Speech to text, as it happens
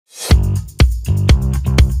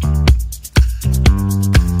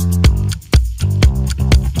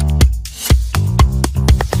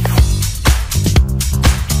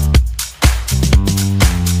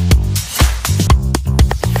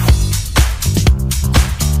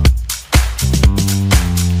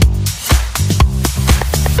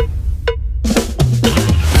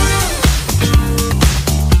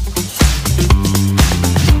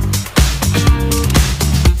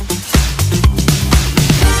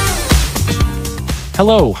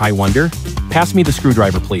Hello, Hiwonder. Pass me the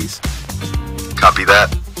screwdriver, please. Copy that.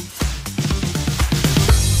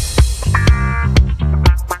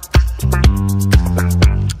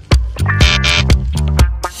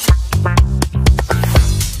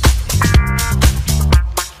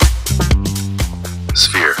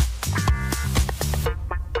 Sphere.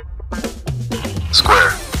 Square.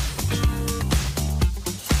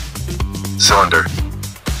 Cylinder.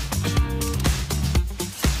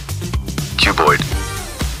 Cuboid.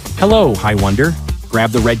 Hello, Hiwonder.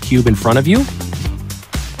 Grab the red cube in front of you.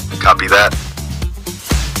 Copy that.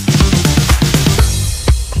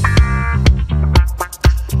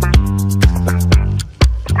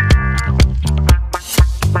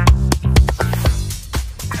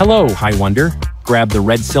 Hello, Hiwonder. Grab the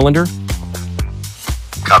red cylinder.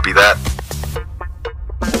 Copy that.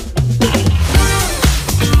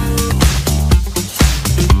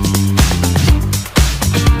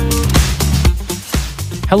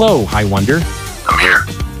 Hello, Hiwonder. I'm here.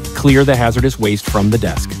 Clear the hazardous waste from the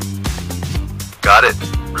desk. Got it.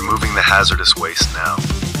 Removing the hazardous waste now.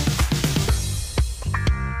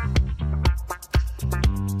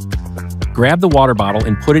 Grab the water bottle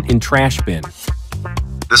and put it in trash bin.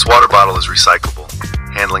 This water bottle is recyclable.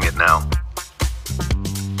 Handling it now.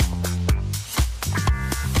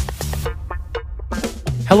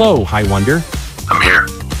 Hello, Hiwonder. I'm here.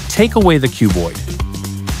 Take away the cuboid.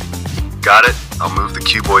 Got it. I'll move the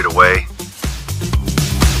cuboid away.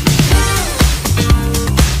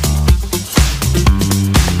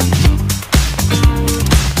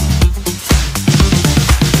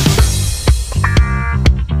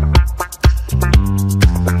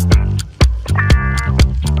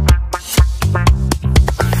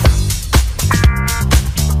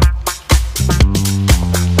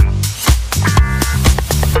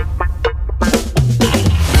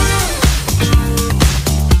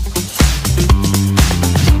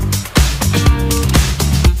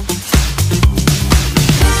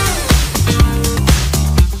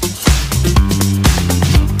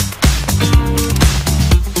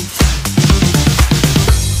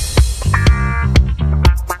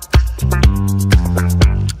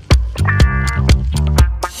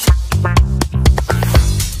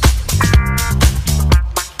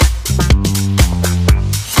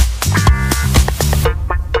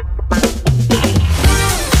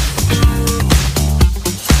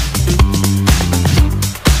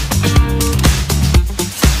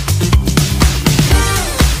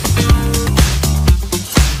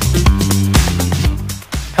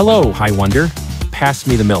 Hello, Hiwonder. Pass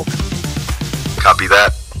me the milk. Copy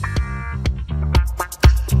that.